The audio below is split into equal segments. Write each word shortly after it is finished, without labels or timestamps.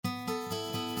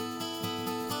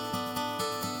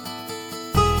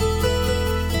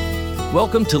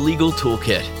Welcome to Legal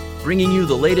Toolkit, bringing you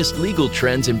the latest legal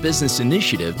trends and business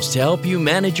initiatives to help you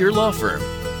manage your law firm.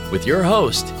 With your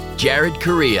host, Jared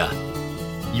Correia.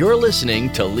 You're listening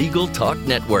to Legal Talk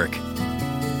Network.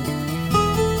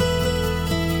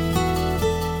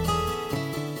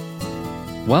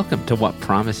 Welcome to what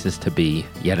promises to be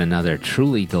yet another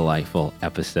truly delightful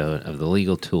episode of the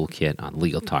Legal Toolkit on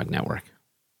Legal Talk Network.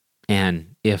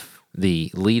 And if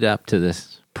the lead up to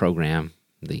this program,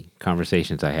 the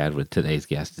conversations I had with today's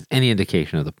guest, is any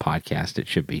indication of the podcast, it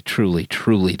should be truly,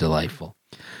 truly delightful.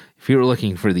 If you're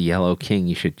looking for the Yellow King,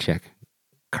 you should check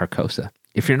Carcosa.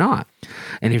 If you're not,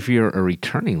 and if you're a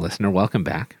returning listener, welcome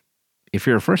back. If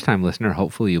you're a first-time listener,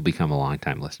 hopefully you'll become a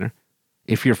long-time listener.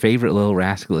 If your favorite little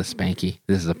rascal is Spanky,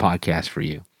 this is a podcast for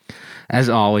you. As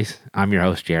always, I'm your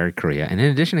host, Jared Correia, and in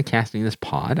addition to casting this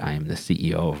pod, I am the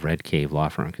CEO of Red Cave Law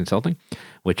Firm Consulting,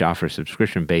 which offers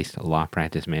subscription-based law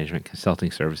practice management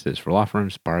consulting services for law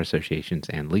firms, bar associations,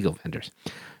 and legal vendors.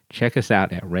 Check us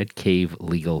out at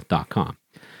redcavelegal.com.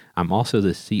 I'm also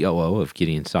the COO of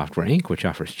Gideon Software Inc., which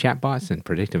offers chatbots and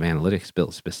predictive analytics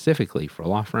built specifically for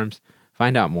law firms.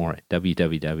 Find out more at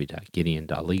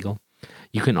www.gideon.legal.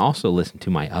 You can also listen to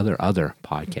my other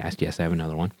podcast. Yes, I have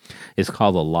another one. It's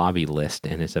called The Lobby List,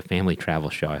 and it's a family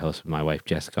travel show I host with my wife,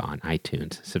 Jessica, on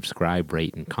iTunes. Subscribe,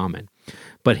 rate, and comment.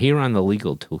 But here on the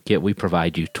Legal Toolkit, we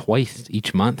provide you twice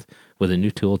each month with a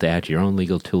new tool to add to your own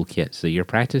legal toolkit so your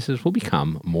practices will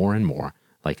become more and more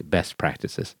like best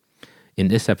practices. In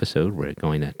this episode, we're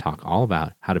going to talk all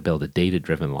about how to build a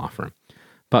data-driven law firm.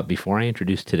 But before I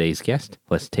introduce today's guest,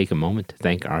 let's take a moment to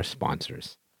thank our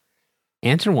sponsors.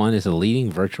 Answer One is a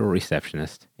leading virtual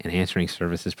receptionist and answering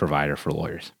services provider for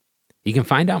lawyers. You can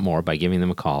find out more by giving them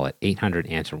a call at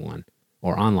 800-ANSWER1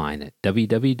 or online at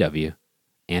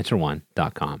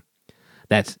www.answer1.com.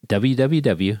 That's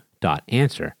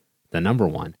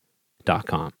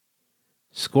www.answer1.com.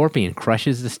 Scorpion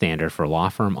crushes the standard for law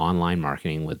firm online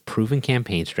marketing with proven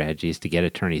campaign strategies to get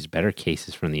attorneys better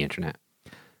cases from the internet.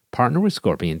 Partner with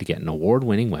Scorpion to get an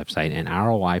award-winning website and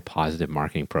ROI-positive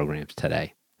marketing programs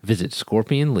today. Visit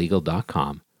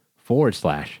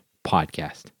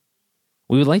scorpionlegal.com/podcast.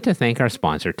 We would like to thank our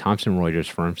sponsor, Thomson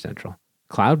Reuters Firm Central,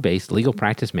 cloud-based legal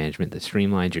practice management that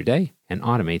streamlines your day and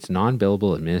automates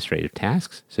non-billable administrative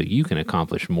tasks so you can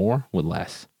accomplish more with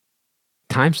less.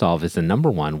 TimeSolve is the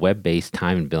 #1 web-based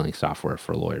time and billing software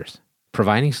for lawyers.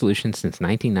 Providing solutions since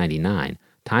 1999,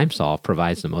 TimeSolve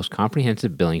provides the most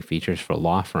comprehensive billing features for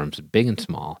law firms big and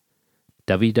small.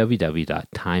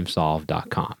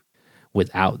 www.timesolve.com.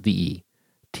 Without the E,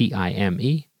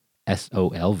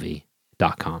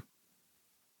 TimeSolv.com.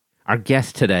 Our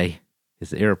guest today is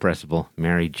the irrepressible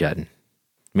Mary Juetten.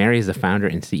 Mary is the founder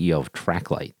and CEO of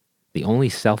TrackLight, the only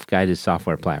self-guided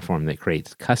software platform that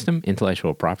creates custom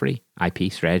intellectual property, IP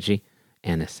strategy,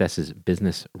 and assesses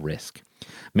business risk.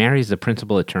 Mary is the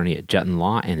principal attorney at Juetten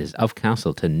Law and is of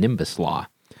counsel to Nimbus Law.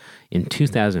 In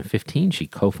 2015, she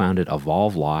co-founded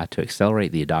Evolve Law to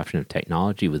accelerate the adoption of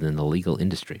technology within the legal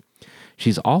industry.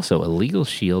 She's also a Legal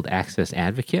Shield Access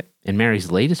advocate, and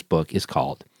Mary's latest book is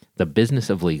called The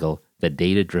Business of Legal, The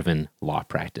Data-Driven Law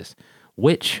Practice,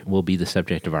 which will be the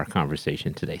subject of our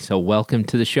conversation today. So welcome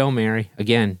to the show, Mary.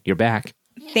 Again, you're back.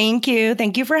 Thank you.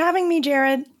 Thank you for having me,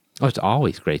 Jared. Oh, it's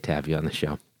always great to have you on the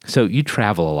show. So you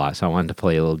travel a lot, so I wanted to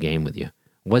play a little game with you.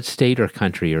 What state or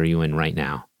country are you in right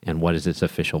now, and what is its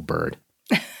official bird?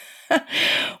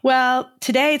 Well,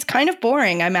 today it's kind of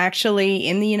boring. I'm actually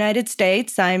in the United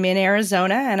States. I'm in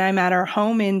Arizona, and I'm at our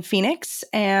home in Phoenix.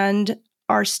 And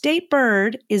our state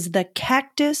bird is the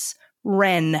cactus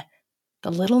wren,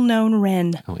 the little-known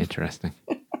wren. Oh, interesting.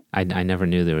 I never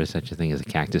knew there was such a thing as a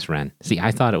cactus wren. See,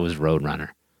 I thought it was roadrunner,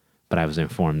 but I was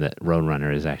informed that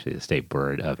roadrunner is actually the state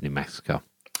bird of New Mexico.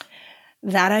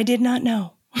 That I did not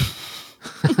know.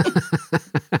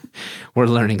 We're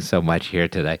learning so much here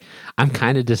today. I'm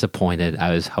kind of disappointed.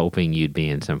 I was hoping you'd be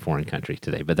in some foreign country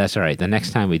today, but that's all right. The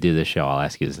next time we do this show, I'll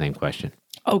ask you the same question.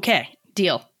 Okay,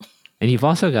 deal. And you've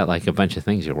also got like a bunch of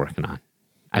things you're working on.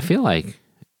 I feel like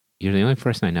you're the only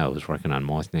person I know who's working on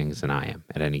more things than I am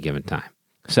at any given time.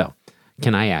 So,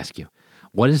 can I ask you,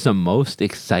 what is the most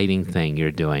exciting thing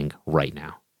you're doing right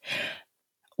now?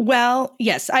 Well,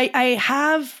 yes, I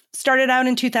have started out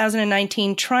in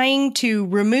 2019 trying to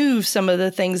remove some of the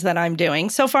things that I'm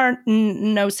doing. So far,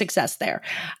 no success there.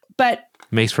 But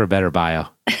makes for a better bio.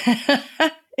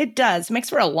 It does.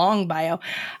 Makes for a long bio.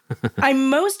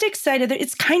 I'm most excited.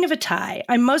 It's kind of a tie.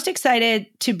 I'm most excited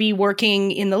to be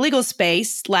working in the legal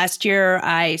space. Last year,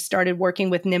 I started working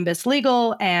with Nimbus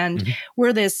Legal, and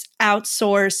we're this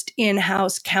outsourced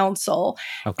in-house counsel.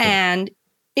 Okay. And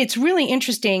it's really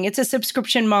interesting. It's a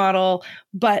subscription model,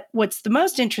 but what's the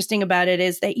most interesting about it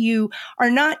is that you are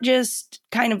not just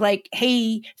kind of like,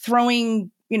 hey,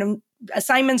 throwing,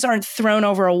 assignments aren't thrown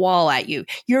over a wall at you.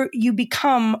 You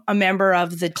become a member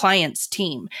of the client's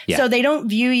team. Yeah. So they don't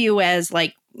view you as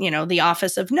like, the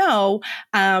office of no,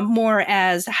 more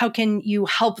as how can you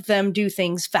help them do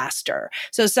things faster?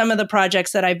 So some of the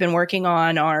projects that I've been working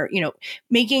on are,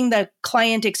 making the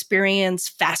client experience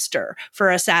faster for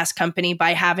a SaaS company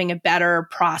by having a better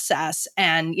process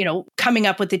and, coming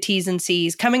up with the T's and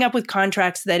C's, coming up with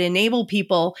contracts that enable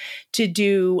people to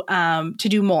do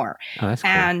more. Oh, that's cool.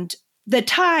 And the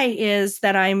tie is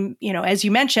that I'm, as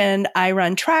you mentioned, I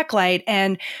run TrackLight,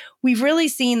 and we've really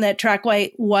seen that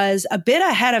TrackLight was a bit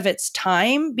ahead of its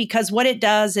time, because what it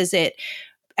does is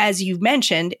as you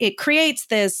mentioned, it creates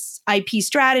this IP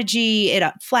strategy, it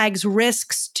flags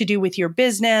risks to do with your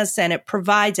business, and it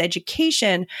provides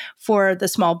education for the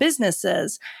small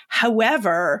businesses.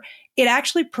 However, it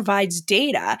actually provides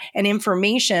data and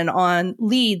information on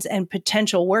leads and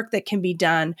potential work that can be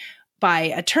done by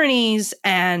attorneys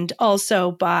and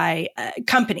also by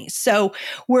companies. So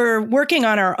we're working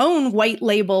on our own white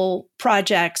label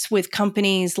projects with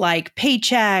companies like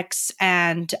Paychex.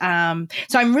 And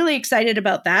so I'm really excited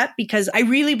about that, because I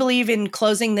really believe in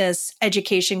closing this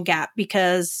education gap,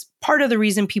 because part of the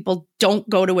reason people don't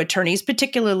go to attorneys,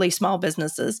 particularly small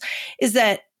businesses, is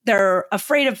that they're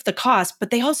afraid of the cost, but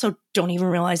they also don't even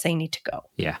realize they need to go.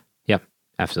 Yeah. Yep.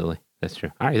 Absolutely. That's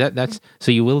true. All right. That's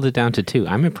so you whittled it down to 2.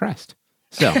 I'm impressed.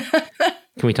 So, can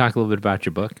we talk a little bit about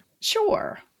your book?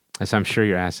 Sure. As I'm sure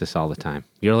you're asked this all the time.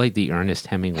 You're like the Ernest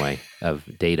Hemingway of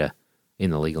data in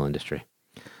the legal industry.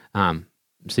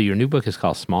 So your new book is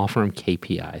called Small Firm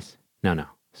KPIs. No,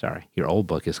 sorry. Your old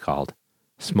book is called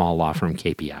Small Law Firm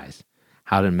KPIs,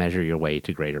 How to Measure Your Way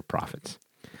to Greater Profits.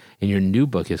 And your new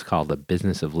book is called The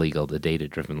Business of Legal, the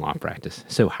Data-Driven Law Practice.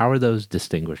 So how are those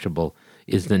distinguishable?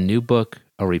 Is the new book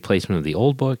a replacement of the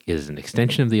old book? Is it an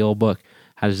extension of the old book?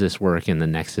 How does this work in the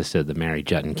nexus of the Mary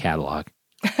Juetten catalog?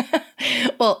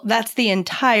 Well, that's the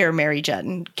entire Mary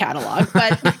Juetten catalog,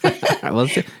 but Well,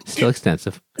 it's still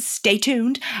extensive. Stay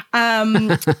tuned.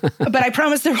 But I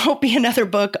promise there won't be another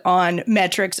book on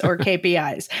metrics or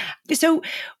KPIs. So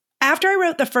after I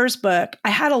wrote the first book,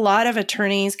 I had a lot of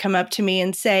attorneys come up to me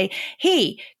and say,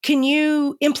 hey, can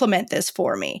you implement this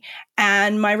for me?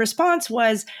 And my response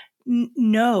was,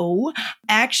 no,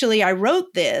 actually, I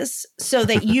wrote this so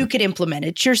that you could implement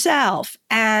it yourself.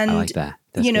 And, I like that.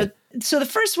 That's good. So the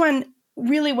first one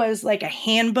really was like a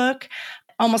handbook,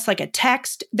 almost like a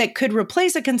text that could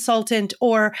replace a consultant,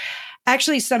 or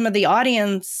actually some of the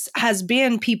audience has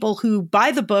been people who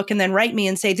buy the book and then write me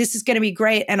and say, this is going to be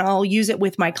great, and I'll use it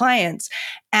with my clients.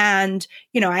 And,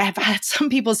 I have had some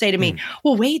people say to me,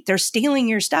 well, wait, they're stealing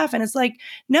your stuff. And it's like,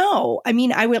 no,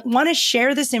 I would want to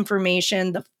share this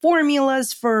information. The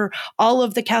formulas for all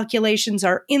of the calculations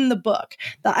are in the book.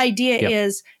 The idea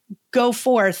is go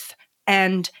forth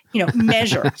and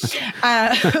measure.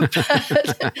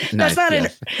 That's not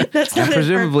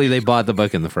presumably they bought the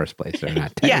book in the first place. They're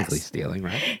not technically stealing,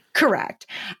 right? Correct.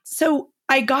 So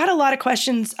I got a lot of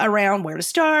questions around where to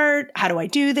start. How do I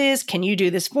do this? Can you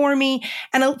do this for me?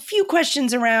 And a few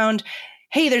questions around,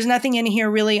 hey, there's nothing in here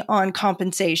really on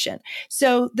compensation.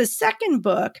 So the second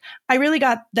book, I really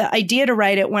got the idea to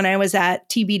write it when I was at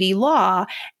TBD Law.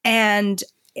 And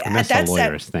that's a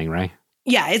lawyer's thing, right?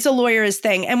 Yeah, it's a lawyer's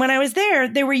thing. And when I was there,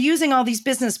 they were using all these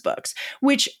business books,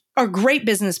 which are great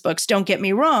business books, don't get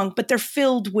me wrong, but they're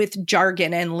filled with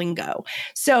jargon and lingo.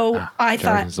 So I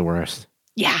thought, jargon's the worst.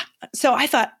 Yeah. So I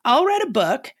thought, I'll write a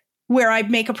book where I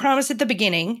make a promise at the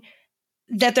beginning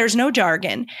that there's no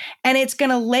jargon, and it's going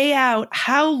to lay out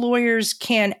how lawyers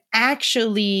can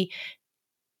actually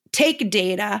take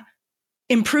data,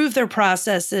 improve their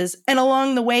processes, and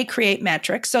along the way create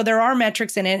metrics. So there are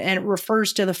metrics in it, and it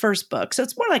refers to the first book. So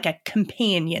it's more like a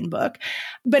companion book,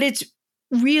 but it's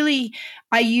really,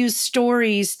 I use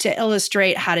stories to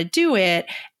illustrate how to do it.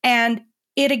 And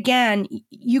it, again,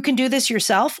 you can do this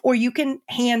yourself, or you can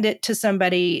hand it to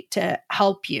somebody to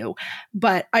help you.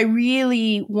 But I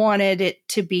really wanted it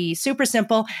to be super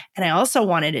simple. And I also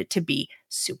wanted it to be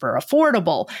super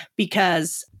affordable,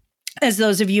 because as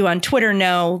those of you on Twitter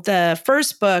know, the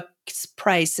first book's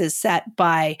price is set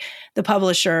by the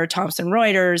publisher, Thomson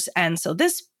Reuters. And so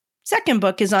this second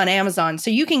book is on Amazon. So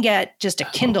you can get just a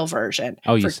Kindle version.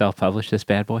 Oh, you self-publish this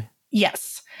bad boy?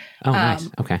 Yes. Oh, nice.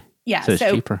 Okay. Yeah. So it's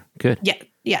cheaper. Good.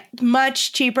 Yeah.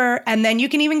 Much cheaper. And then you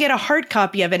can even get a hard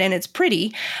copy of it, and it's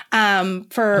pretty.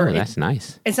 That's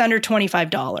nice. It's under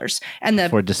 $25. And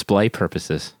for display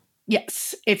purposes.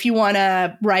 Yes, if you want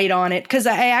to write on it. Because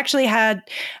I actually had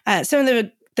some of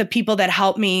the the people that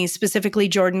helped me, specifically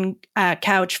Jordan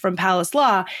Couch from Palace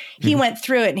Law, he went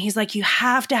through it and he's like, you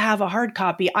have to have a hard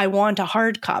copy. I want a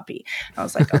hard copy. I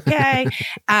was like, okay.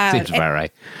 Seems about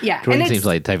right. Yeah. Jordan seems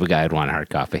like the type of guy I'd want a hard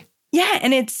copy. Yeah.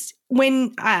 And it's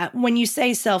when you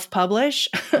say self-publish,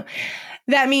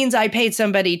 that means I paid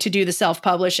somebody to do the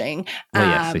self-publishing. Well,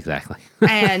 yes, exactly.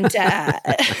 And,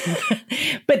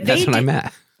 but that's what I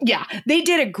meant. Yeah. They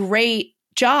did a great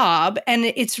job. And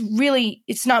it's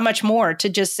not much more to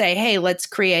just say, hey, let's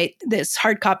create this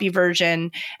hard copy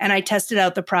version. And I tested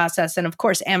out the process. And of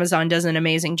course, Amazon does an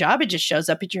amazing job. It just shows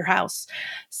up at your house.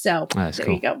 So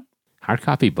there you go. Hard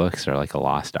copy books are like a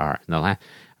lost art. I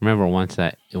remember once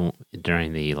that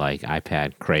during the like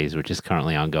iPad craze, which is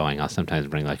currently ongoing, I'll sometimes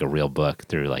bring like a real book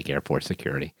through like airport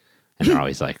security. And they're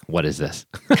always like, what is this?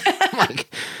 I'm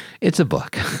like, it's a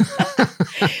book.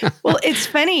 Well, it's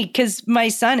funny because my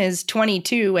son is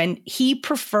 22 and he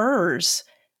prefers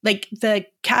like the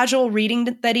casual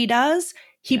reading that he does.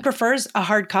 He prefers a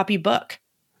hard copy book.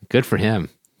 Good for him.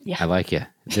 Yeah. I like you.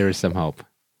 There is some hope.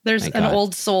 There's an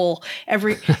old soul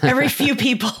every few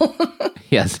people.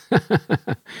 Yes. All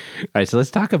right. So let's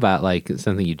talk about like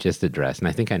something you just addressed. And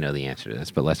I think I know the answer to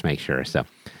this, but let's make sure. So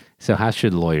how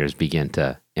should lawyers begin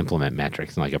to implement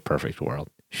metrics in like a perfect world?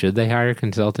 Should they hire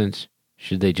consultants?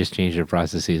 Should they just change their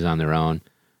processes on their own?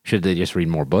 Should they just read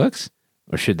more books?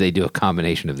 Or should they do a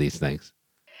combination of these things?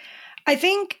 I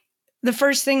think the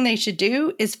first thing they should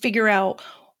do is figure out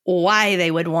why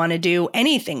they would want to do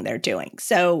anything they're doing.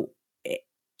 So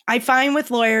I find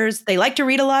with lawyers, they like to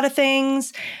read a lot of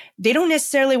things. They don't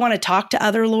necessarily want to talk to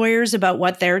other lawyers about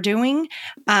what they're doing.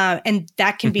 And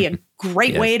that can be a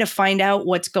great way to find out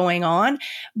what's going on.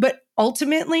 But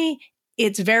ultimately,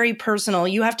 it's very personal.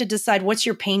 You have to decide what's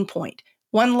your pain point.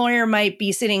 One lawyer might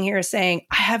be sitting here saying,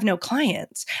 I have no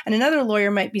clients. And another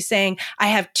lawyer might be saying, I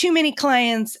have too many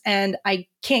clients and I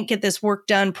can't get this work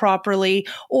done properly,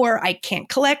 or I can't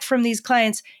collect from these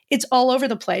clients. It's all over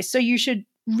the place. So you should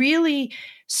really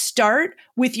start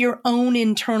with your own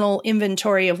internal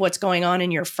inventory of what's going on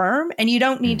in your firm. And you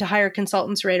don't need to hire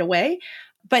consultants right away,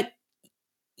 but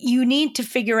you need to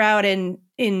figure out, and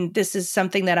this is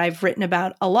something that I've written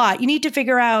about a lot, you need to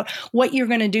figure out what you're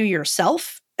going to do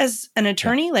yourself as an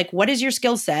attorney. Like, what is your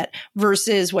skill set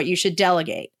versus what you should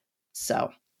delegate?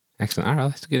 So. Excellent. All right.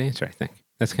 That's a good answer, I think.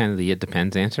 That's kind of the it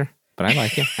depends answer, but I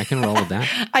like it. I can roll with that.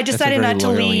 I decided not to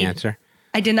lead. Answer.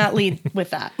 I did not lead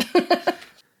with that.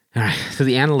 All right. So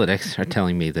the analytics are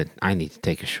telling me that I need to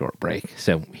take a short break.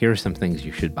 So here are some things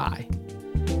you should buy.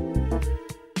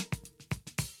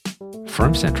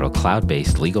 Firm Central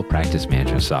cloud-based legal practice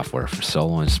management software for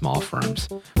solo and small firms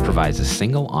provides a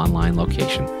single online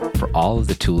location for all of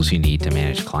the tools you need to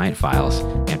manage client files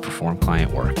and perform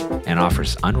client work, and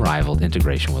offers unrivaled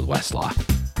integration with Westlaw.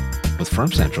 With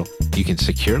Firm Central, you can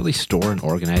securely store and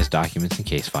organize documents and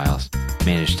case files,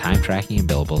 manage time tracking and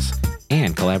billables,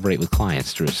 and collaborate with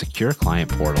clients through a secure client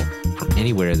portal from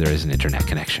anywhere there is an internet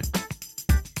connection.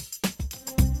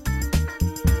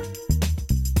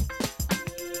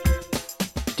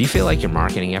 Do you feel like your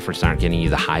marketing efforts aren't getting you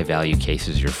the high-value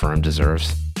cases your firm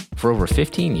deserves? For over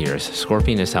 15 years,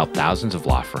 Scorpion has helped thousands of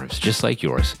law firms just like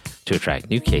yours to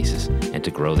attract new cases and to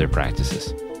grow their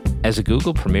practices. As a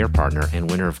Google Premier Partner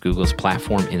and winner of Google's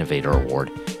Platform Innovator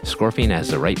Award, Scorpion has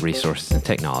the right resources and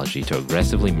technology to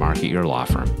aggressively market your law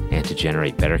firm and to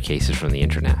generate better cases from the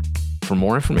internet. For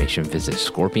more information, visit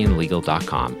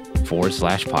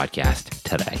scorpionlegal.com/podcast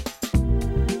today.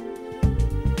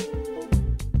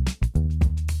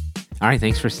 All right,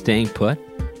 thanks for staying put.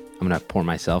 I'm going to pour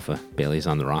myself a Bailey's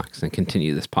on the Rocks and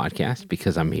continue this podcast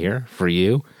because I'm here for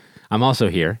you. I'm also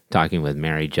here talking with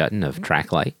Mary Juetten of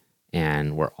TrackLight,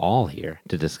 and we're all here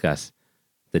to discuss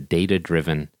the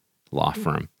data-driven law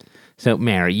firm. So,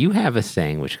 Mary, you have a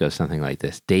saying which goes something like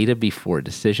this: data before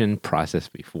decision, process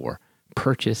before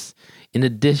purchase, in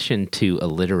addition to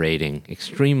alliterating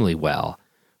extremely well.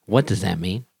 What does that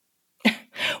mean?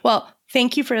 Well,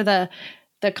 thank you for the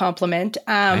compliment.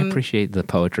 I appreciate the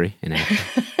poetry in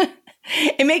action.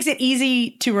 It makes it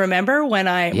easy to remember when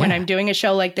I'm doing a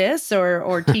show like this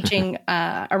or teaching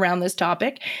around this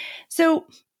topic. So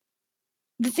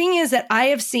the thing is that I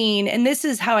have seen, and this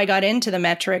is how I got into the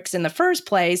metrics in the first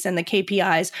place and the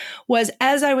KPIs, was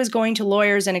as I was going to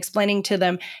lawyers and explaining to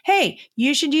them, hey,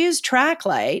 you should use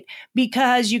TrackLight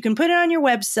because you can put it on your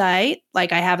website,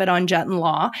 like I have it on Juetten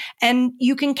Law, and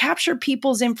you can capture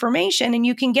people's information and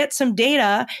you can get some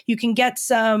data, you can get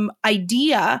some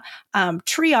idea,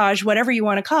 triage, whatever you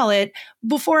want to call it,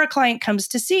 before a client comes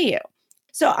to see you.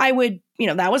 So I would,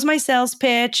 that was my sales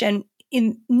pitch. And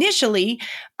initially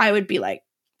I would be like,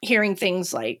 hearing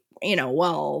things like,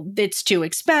 well, it's too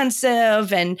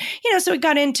expensive. And, so it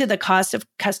got into the cost of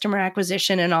customer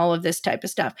acquisition and all of this type of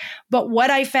stuff. But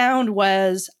what I found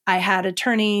was I had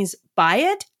attorneys buy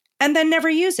it and then never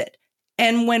use it.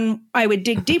 And when I would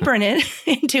dig deeper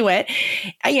into it,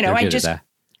 I just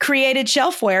created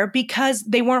shelfware because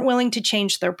they weren't willing to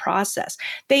change their process.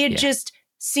 They had just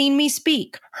seen me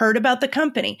speak, heard about the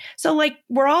company. So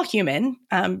we're all human.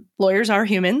 Lawyers are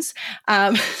humans.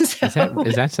 Is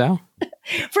that so?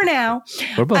 For now.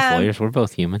 We're both lawyers. We're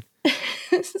both human.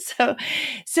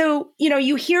 So,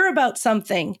 you hear about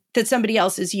something that somebody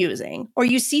else is using, or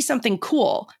you see something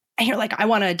cool and you're like, I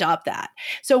want to adopt that.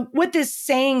 So what this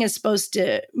saying is supposed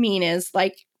to mean is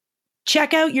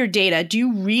check out your data. Do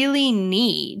you really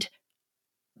need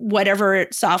whatever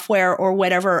software or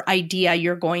whatever idea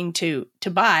you're going to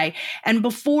buy? And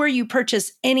before you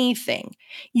purchase anything,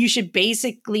 you should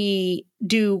basically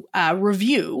do a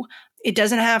review. It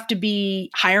doesn't have to be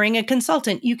hiring a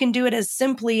consultant. You can do it as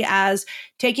simply as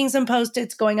taking some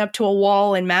Post-its, going up to a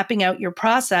wall and mapping out your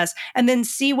process, and then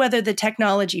see whether the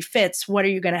technology fits. What are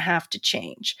you going to have to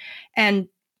change? And,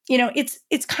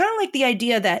 it's kind of like the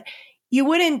idea that you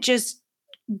wouldn't just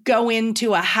go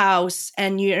into a house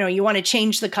and, you want to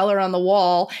change the color on the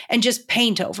wall and just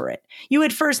paint over it. You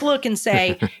would first look and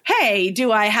say, hey,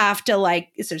 do I have to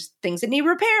is there things that need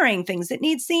repairing, things that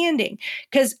need sanding?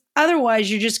 Because otherwise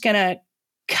you're just going to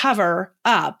cover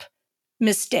up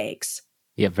mistakes.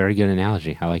 Yeah, very good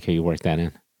analogy. I like how you work that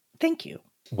in. Thank you.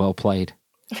 Well played.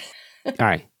 All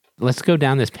right, let's go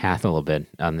down this path a little bit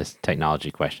on this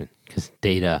technology question, because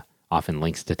data often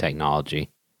links to technology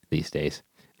these days.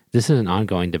 This is an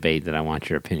ongoing debate that I want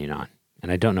your opinion on,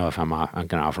 and I don't know if I'm going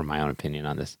to offer my own opinion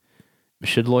on this.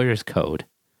 Should lawyers code?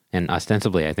 And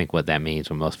ostensibly, I think what that means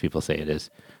when most people say it is,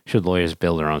 should lawyers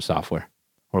build their own software?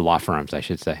 Or law firms, I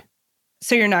should say.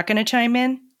 So you're not going to chime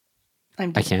in?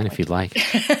 I can if you'd like.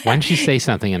 Why don't you say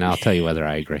something and I'll tell you whether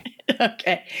I agree.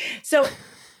 Okay. So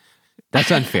that's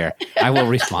unfair. I will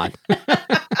respond.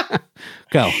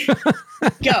 Go.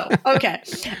 Go. Okay.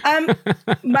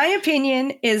 My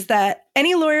opinion is that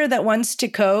any lawyer that wants to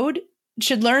code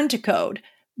should learn to code,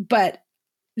 but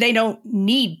they don't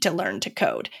need to learn to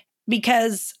code,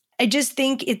 because I just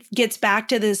think it gets back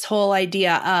to this whole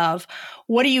idea of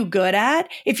what are you good at?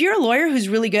 If you're a lawyer who's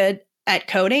really good at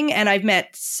coding, and I've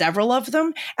met several of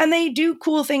them, and they do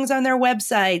cool things on their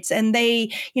websites, and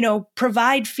they,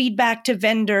 provide feedback to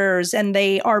vendors, and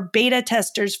they are beta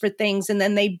testers for things, and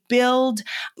then they build,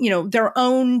 their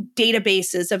own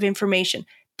databases of information.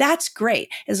 That's great.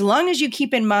 As long as you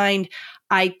keep in mind,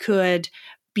 I could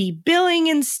be billing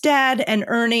instead and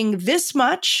earning this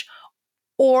much,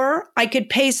 or I could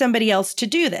pay somebody else to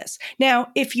do this. Now,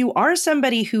 if you are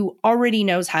somebody who already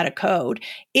knows how to code,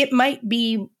 it might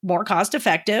be more cost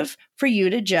effective for you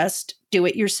to just do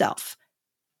it yourself.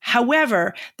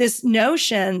 However, this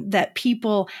notion that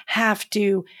people have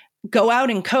to go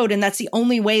out and code, and that's the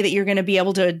only way that you're going to be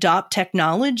able to adopt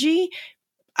technology,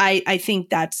 I think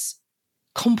that's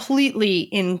completely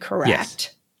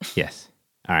incorrect. Yes.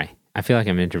 All right. I feel like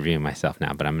I'm interviewing myself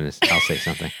now, but I'll say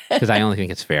something because I only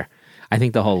think it's fair. I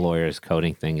think the whole lawyer's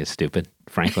coding thing is stupid,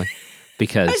 frankly,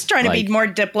 because I was trying to be more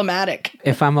diplomatic.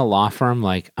 If I'm a law firm,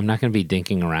 I'm not going to be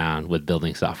dinking around with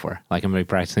building software. I'm going to be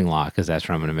practicing law because that's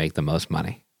where I'm going to make the most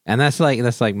money. And that's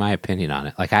my opinion on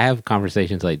it. I have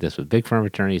conversations like this with big firm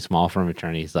attorneys, small firm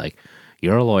attorneys.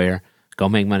 You're a lawyer, go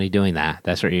make money doing that.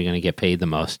 That's where you're going to get paid the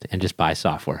most, and just buy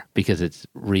software because it's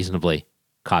reasonably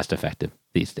cost effective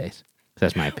these days.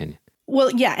 That's my opinion.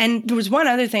 Well, yeah. And there was one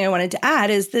other thing I wanted to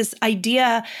add is this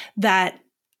idea that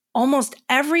almost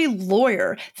every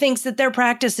lawyer thinks that their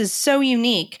practice is so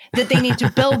unique that they need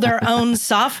to build their own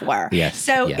software. Yes.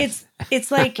 So yes. it's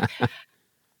like,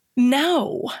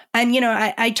 no. And,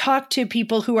 I talk to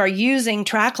people who are using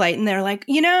TrackLight and they're like,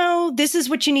 this is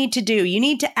what you need to do. You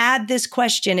need to add this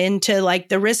question into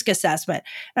the risk assessment.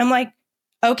 And I'm like,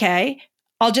 okay,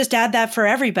 I'll just add that for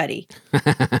everybody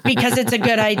because it's a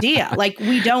good idea.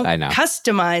 We don't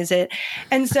customize it.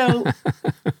 And so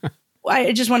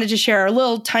I just wanted to share a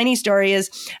little tiny story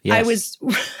is yes.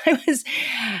 I was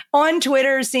on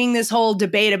Twitter seeing this whole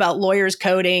debate about lawyers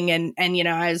coding and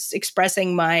I was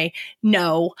expressing my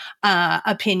no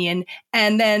opinion.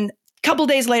 And then a couple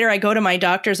days later, I go to my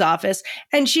doctor's office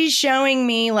and she's showing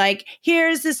me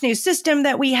here's this new system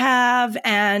that we have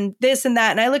and this and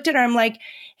that. And I looked at her, I'm like,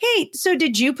 hey, so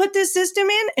did you put this system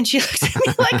in? And she looks at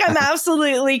me like I'm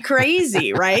absolutely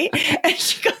crazy, right? And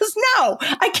she goes, no,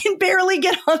 I can barely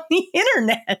get on the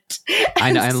internet.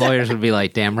 I know, and lawyers would be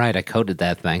like, damn right, I coded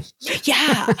that thing.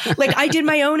 Yeah. Like I did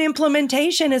my own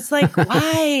implementation. It's like,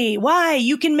 why?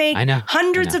 You can make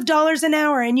hundreds of dollars an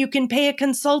hour and you can pay a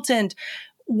consultant,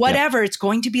 whatever. It's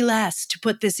going to be less to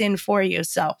put this in for you.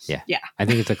 So, yeah. I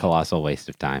think it's a colossal waste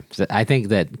of time. So I think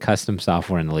that custom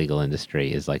software in the legal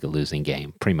industry is like a losing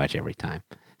game pretty much every time.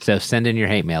 So send in your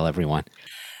hate mail, everyone.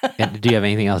 Do you have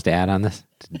anything else to add on this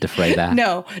to defray that?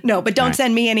 No, but don't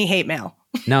send me any hate mail.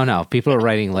 No. People are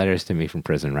writing letters to me from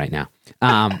prison right now.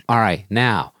 All right.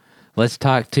 Now, let's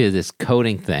talk to this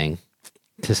coding thing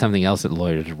to something else that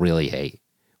lawyers really hate,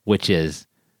 which is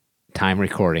time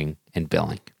recording and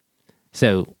billing.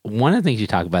 So one of the things you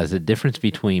talk about is the difference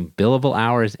between billable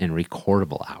hours and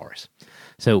recordable hours.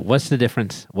 So what's the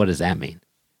difference? What does that mean?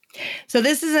 So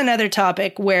this is another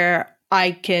topic where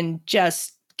I can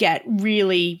just get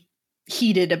really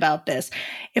heated about this.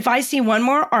 If I see one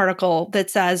more article that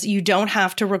says you don't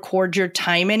have to record your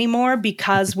time anymore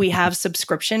because we have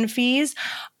subscription fees,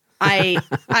 I've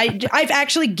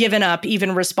actually given up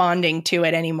even responding to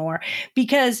it anymore,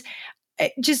 because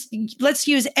just let's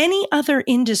use any other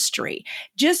industry.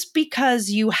 Just because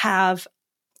you have,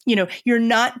 you're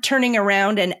not turning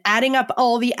around and adding up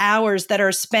all the hours that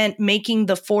are spent making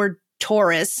the Ford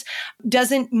Taurus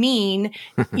doesn't mean,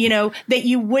 that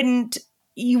you wouldn't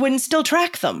still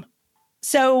track them.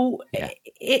 So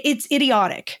it's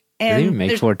idiotic. And do they even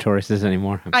make Ford Tauruses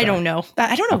anymore? I don't know.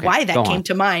 I don't know why that came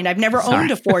to mind. I've never owned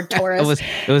a Ford Taurus.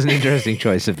 It was an interesting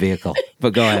choice of vehicle,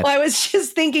 but go ahead. Well, I was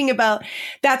just thinking about,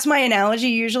 that's my analogy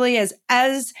usually,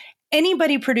 as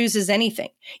anybody produces anything,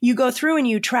 you go through and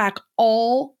you track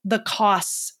all the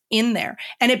costs in there,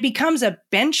 and it becomes a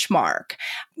benchmark.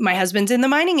 My husband's in the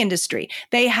mining industry.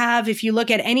 They have, if you look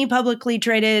at any publicly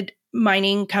traded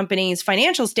mining companies'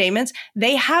 financial statements,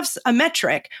 they have a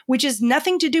metric, which is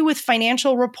nothing to do with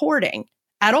financial reporting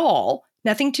at all,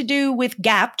 nothing to do with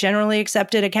GAAP, generally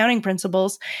accepted accounting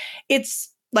principles.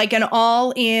 It's like an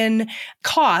all-in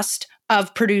cost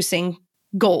of producing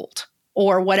gold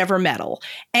or whatever metal.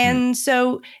 And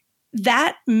so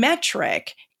that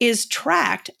metric is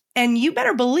tracked. And you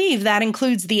better believe that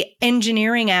includes the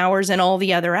engineering hours and all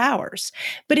the other hours.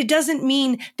 But it doesn't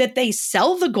mean that they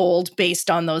sell the gold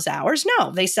based on those hours.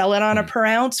 No, they sell it on a per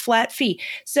ounce flat fee.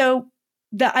 So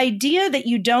the idea that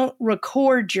you don't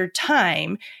record your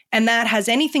time and that has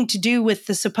anything to do with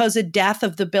the supposed death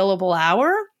of the billable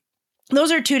hour,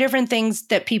 those are two different things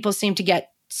that people seem to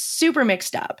get super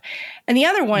mixed up. And the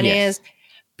other one is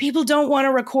people don't want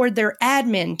to record their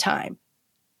admin time.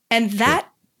 And that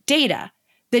data,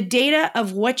 the data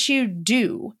of what you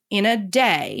do in a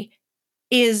day,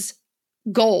 is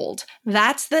gold.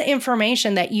 That's the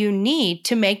information that you need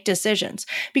to make decisions.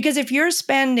 Because if you're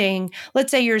spending,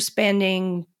 let's say you're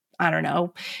spending,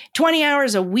 20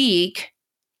 hours a week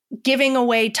giving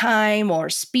away time or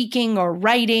speaking or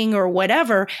writing or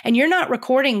whatever, and you're not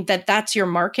recording that that's your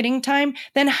marketing time,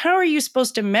 then how are you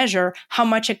supposed to measure how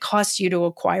much it costs you to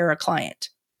acquire a client?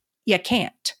 You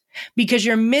can't. Because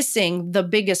you're missing the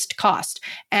biggest cost.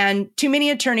 And too many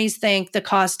attorneys think the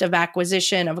cost of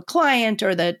acquisition of a client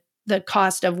or the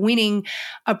cost of winning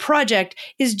a project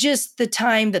is just the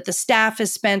time that the staff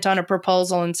has spent on a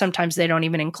proposal. And sometimes they don't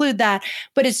even include that.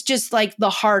 But it's just like the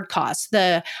hard costs,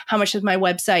 how much does my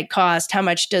website cost? How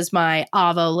much does my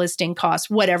AVA listing cost?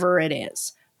 Whatever it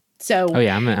is. So,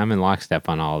 I'm in lockstep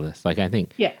on all of this. Like I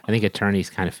think attorneys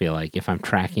kind of feel like if I'm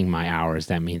tracking my hours,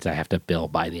 that means I have to bill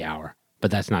by the hour. But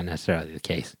that's not necessarily the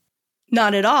case.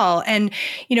 Not at all. And,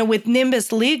 with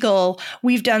Nimbus Legal,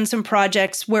 we've done some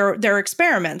projects where there are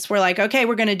experiments. We're like, okay,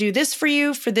 we're going to do this for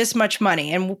you for this much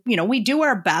money. And, we do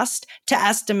our best to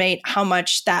estimate how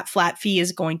much that flat fee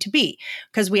is going to be,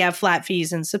 because we have flat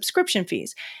fees and subscription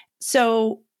fees.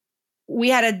 So we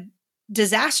had a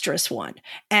disastrous one,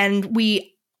 and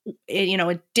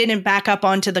it didn't back up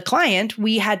onto the client.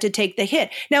 We had to take the hit.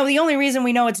 Now, the only reason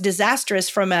we know it's disastrous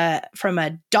from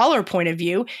a dollar point of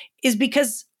view is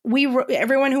because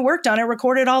everyone who worked on it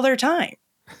recorded all their time.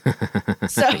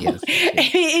 So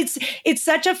it's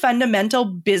such a fundamental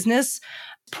business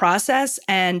process,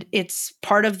 and it's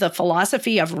part of the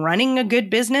philosophy of running a good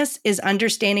business is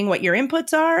understanding what your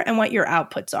inputs are and what your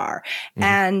outputs are.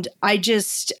 And I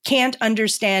just can't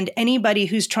understand anybody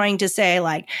who's trying to say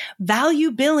like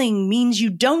value billing means you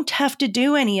don't have to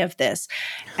do any of this.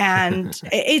 And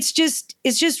it's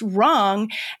just wrong.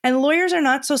 And lawyers are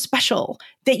not so special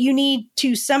that you need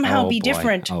to somehow be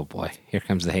different. Oh boy, here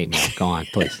comes the hate mail. Go on,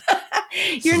 please.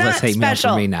 You're not hate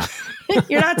special. Mail for me now.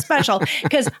 You're not special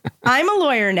because I'm a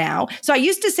lawyer now. So I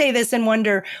used to say this and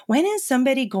wonder, when is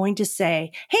somebody going to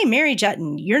say, hey, Mary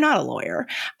Juetten, you're not a lawyer.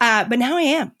 But now I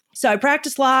am. So I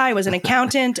practiced law. I was an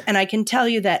accountant. And I can tell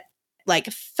you that like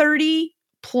 30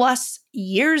 plus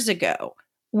years ago,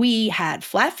 we had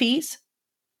flat fees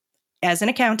as an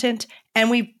accountant, and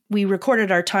we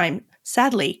recorded our time,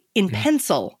 sadly, in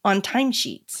pencil on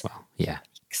timesheets. Well, yeah.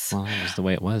 Well, that was the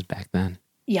way it was back then.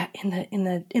 Yeah,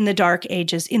 in the dark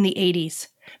ages, in the 80s.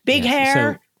 Big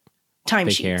hair,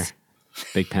 timesheets. Big hair,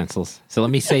 big pencils. So let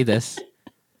me say this.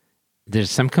 There's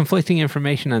some conflicting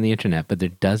information on the internet, but there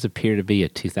does appear to be a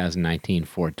 2019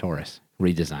 Ford Taurus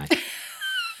redesign.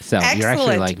 So you're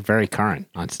actually like very current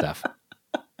on stuff.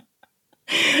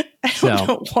 I don't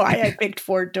know why I picked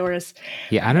Ford Taurus.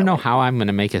 Yeah, I don't know how I'm going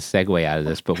to make a segue out of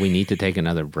this, but we need to take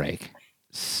another break.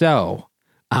 So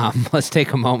let's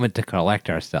take a moment to collect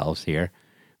ourselves here,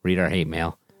 read our hate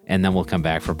mail, and then we'll come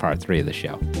back for part 3 of the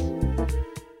show.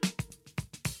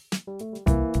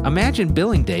 Imagine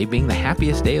billing day being the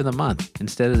happiest day of the month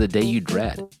instead of the day you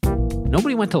dread.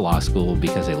 Nobody went to law school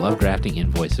because they love drafting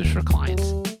invoices for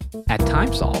clients. At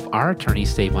TimeSolve, our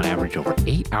attorneys save on average over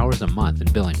 8 hours a month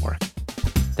in billing work.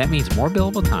 That means more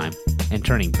billable time and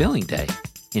turning billing day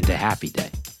into happy day.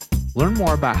 Learn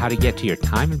more about how to get to your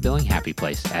time and billing happy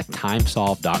place at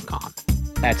timesolve.com.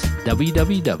 That's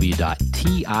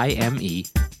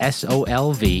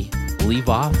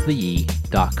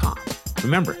www.timesolv.com.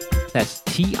 Remember, that's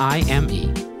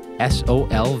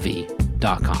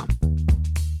timesolv.com.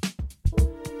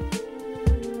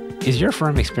 Is your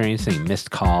firm experiencing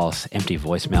missed calls, empty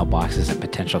voicemail boxes, and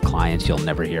potential clients you'll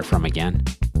never hear from again?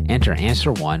 Enter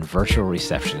Answer One Virtual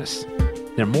Receptionists.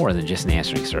 They're more than just an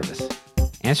answering service.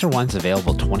 Answer One's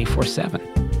available 24/7.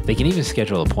 They can even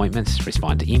schedule appointments,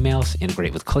 respond to emails,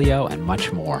 integrate with Clio, and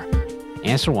much more.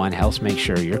 Answer One helps make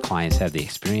sure your clients have the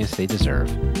experience they deserve.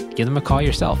 Give them a call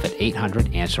yourself at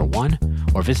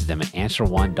 800-ANSWER1 or visit them at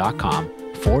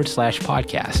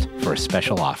answer1.com/podcast for a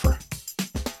special offer.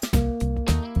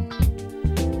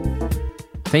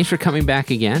 Thanks for coming back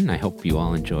again. I hope you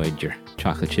all enjoyed your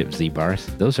chocolate chip Z-Bars.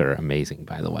 Those are amazing,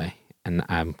 by the way. And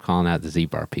I'm calling out the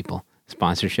Z-Bar people.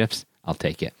 Sponsorships, I'll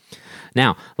take it.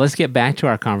 Now, let's get back to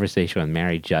our conversation with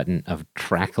Mary Juetten of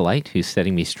Tracklight, who's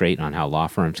setting me straight on how law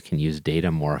firms can use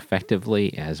data more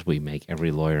effectively as we make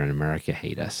every lawyer in America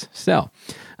hate us. So,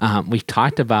 we've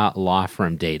talked about law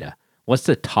firm data. What's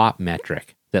the top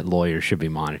metric that lawyers should be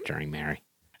monitoring, Mary?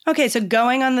 Okay, so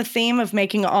going on the theme of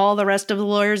making all the rest of the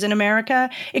lawyers in America,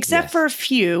 except for a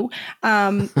few,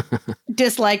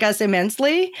 dislike us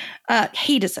immensely.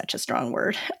 Hate is such a strong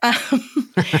word.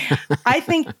 I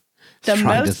think the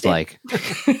strong dislike.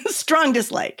 Strong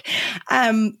dislike.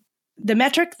 The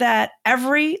metric that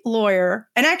every lawyer,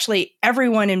 and actually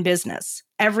everyone in business,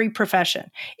 every profession,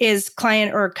 is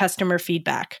client or customer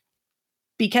feedback.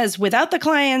 Because without the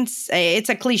clients, it's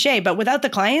a cliche, but without the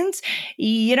clients,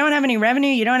 you don't have any revenue,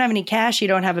 you don't have any cash, you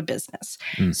don't have a business.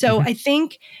 Mm-hmm. So I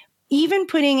think even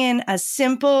putting in a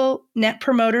simple net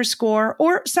promoter score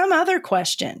or some other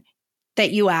question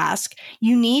that you ask,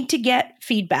 you need to get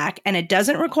feedback, and it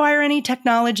doesn't require any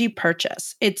technology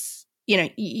purchase. It's,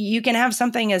 you can have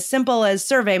something as simple as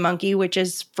SurveyMonkey, which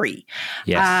is free.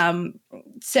 Yes.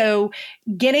 So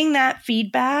getting that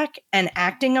feedback and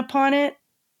acting upon it,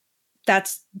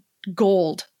 that's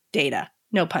gold data,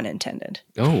 no pun intended.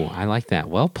 Oh, I like that.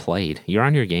 Well played. You're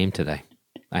on your game today,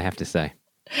 I have to say.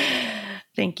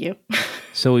 Thank you.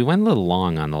 So we went a little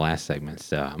long on the last segment,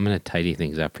 so I'm going to tidy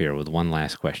things up here with one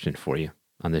last question for you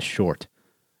on this short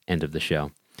end of the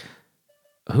show.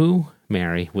 Who,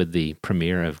 Mary, with the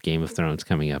premiere of Game of Thrones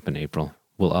coming up in April,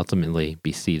 will ultimately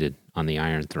be seated on the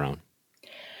Iron Throne?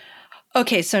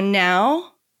 Okay, so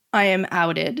now I am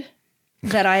outed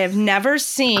that I have never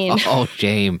seen. Oh,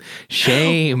 shame.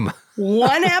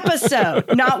 One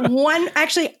episode, not one.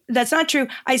 Actually, that's not true.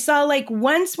 I saw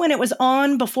once when it was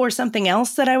on before something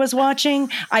else that I was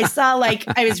watching. I saw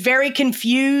I was very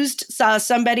confused, saw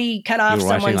somebody cut off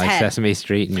someone's head. Sesame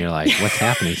Street, and you're like, what's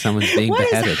happening? Someone's being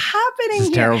beheaded. What is happening This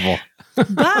is terrible.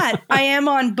 But I am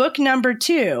on book number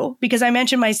 2 because I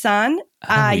mentioned my son.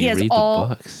 He has all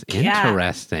the books.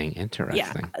 Interesting.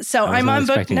 Yeah. So I'm on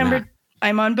book number.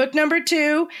 I'm on book number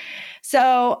 2.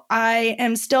 So I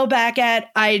am still back at,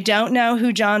 I don't know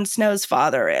who Jon Snow's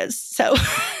father is. So,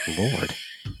 Lord,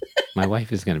 my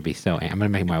wife is going to be I'm going to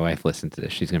make my wife listen to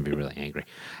this. She's going to be really angry.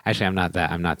 Actually, I'm not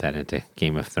that into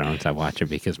Game of Thrones. I watch it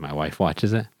because my wife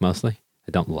watches it mostly.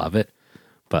 I don't love it,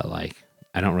 but I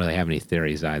don't really have any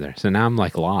theories either. So now I'm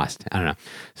lost. I don't know.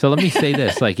 So let me say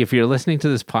this, if you're listening to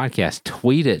this podcast,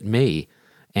 tweet at me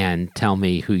and tell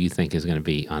me who you think is going to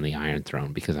be on the Iron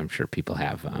Throne, because I'm sure people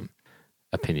have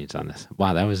opinions on this.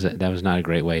 Wow, that was not a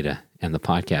great way to end the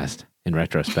podcast in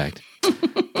retrospect.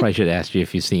 Probably should have asked you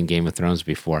if you've seen Game of Thrones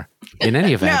before. In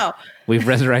any event, No. We've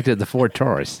resurrected the Ford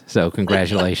Taurus, so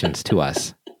congratulations to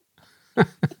us.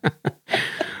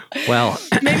 Well,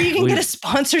 maybe you can get a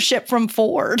sponsorship from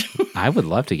Ford. I would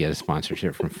love to get a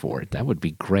sponsorship from Ford. That would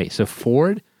be great. So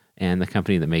Ford and the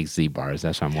company that makes Z-Bars,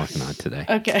 that's what I'm working on today.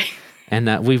 Okay.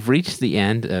 And we've reached the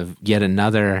end of yet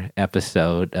another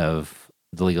episode of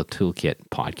the Legal Toolkit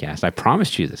podcast. I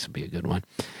promised you this would be a good one.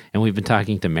 And we've been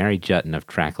talking to Mary Juetten of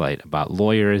Tracklight about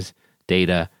lawyers,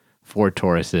 data, Ford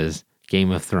Tauruses,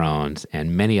 Game of Thrones,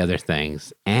 and many other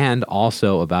things, and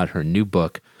also about her new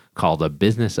book called The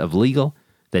Business of Legal,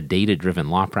 the Data-Driven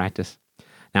Law Practice.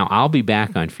 Now, I'll be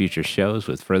back on future shows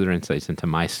with further insights into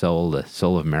my soul, the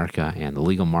soul of America, and the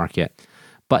legal market.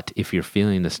 But if you're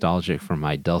feeling nostalgic for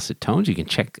my dulcet tones, you can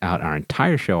check out our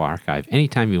entire show archive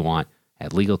anytime you want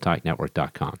at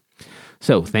LegalTalkNetwork.com.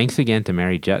 So thanks again to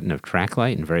Mary Juetten of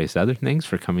Tracklight and various other things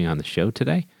for coming on the show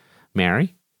today.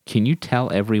 Mary, can you tell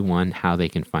everyone how they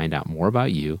can find out more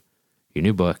about you, your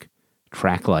new book,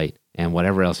 Tracklight, and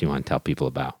whatever else you want to tell people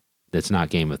about that's not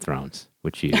Game of Thrones,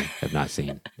 which you have not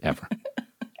seen ever?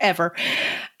 Ever.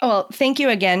 Well, thank you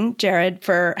again, Jared,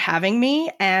 for having me.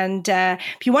 And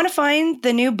if you want to find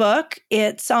the new book,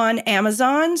 it's on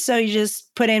Amazon. So you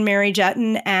just put in Mary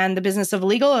Juetten and The Business of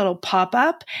Legal, it'll pop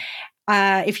up.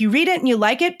 If you read it and you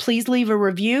like it, please leave a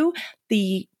review.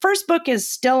 The first book is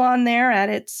still on there at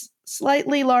its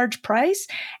slightly large price.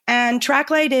 And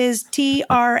Tracklight is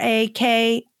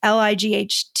TRAKLIGHT.com.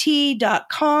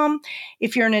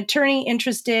 If you're an attorney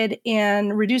interested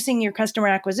in reducing your customer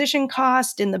acquisition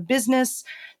cost in the business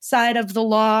side of the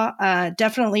law,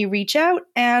 definitely reach out.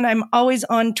 And I'm always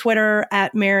on Twitter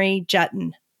at Mary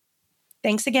Juetten.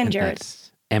 Thanks again, Jared.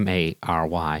 That's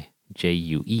MaryJuetten.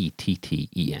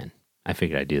 I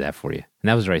figured I'd do that for you. And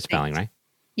that was the right spelling, right?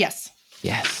 Yes.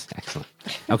 Yes. Excellent.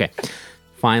 Okay.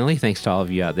 Finally, thanks to all of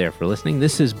you out there for listening.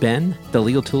 This has been the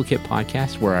Legal Toolkit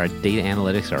podcast, where our data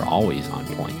analytics are always on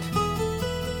point.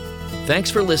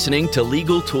 Thanks for listening to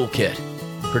Legal Toolkit,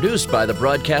 produced by the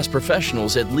broadcast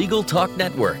professionals at Legal Talk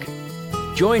Network.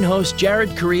 Join host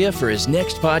Jared Correia for his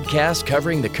next podcast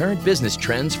covering the current business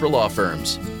trends for law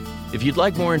firms. If you'd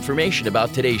like more information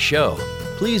about today's show,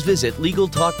 please visit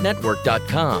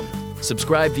LegalTalkNetwork.com.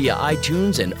 Subscribe via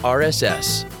iTunes and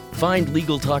RSS. Find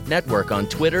Legal Talk Network on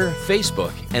Twitter,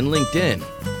 Facebook, and LinkedIn,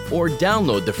 or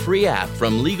download the free app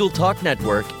from Legal Talk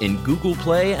Network in Google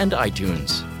Play and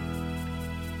iTunes.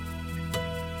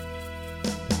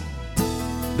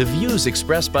 The views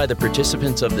expressed by the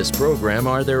participants of this program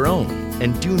are their own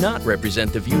and do not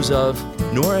represent the views of,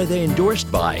 nor are they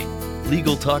endorsed by,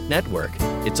 Legal Talk Network,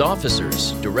 its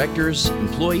officers, directors,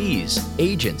 employees,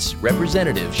 agents,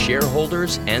 representatives,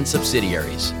 shareholders, and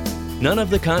subsidiaries. None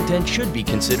of the content should be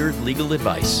considered legal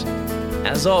advice.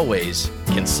 As always,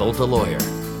 consult a lawyer.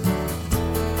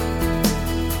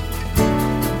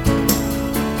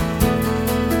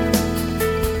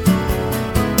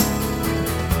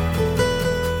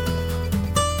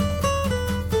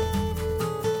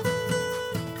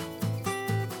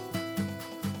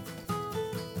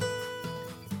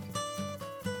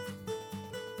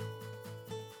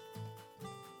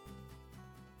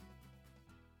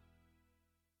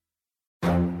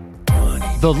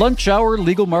 The Lunch Hour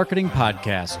Legal Marketing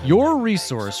Podcast, your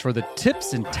resource for the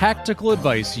tips and tactical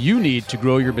advice you need to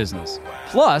grow your business.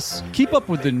 Plus, keep up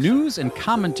with the news and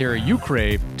commentary you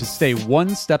crave to stay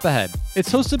one step ahead.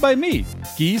 It's hosted by me,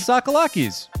 Guy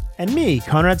Sakalakis. And me,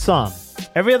 Conrad Som.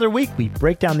 Every other week, we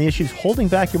break down the issues holding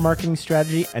back your marketing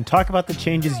strategy and talk about the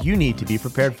changes you need to be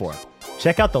prepared for.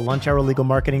 Check out the Lunch Hour Legal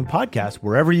Marketing Podcast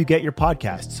wherever you get your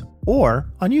podcasts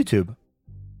or on YouTube.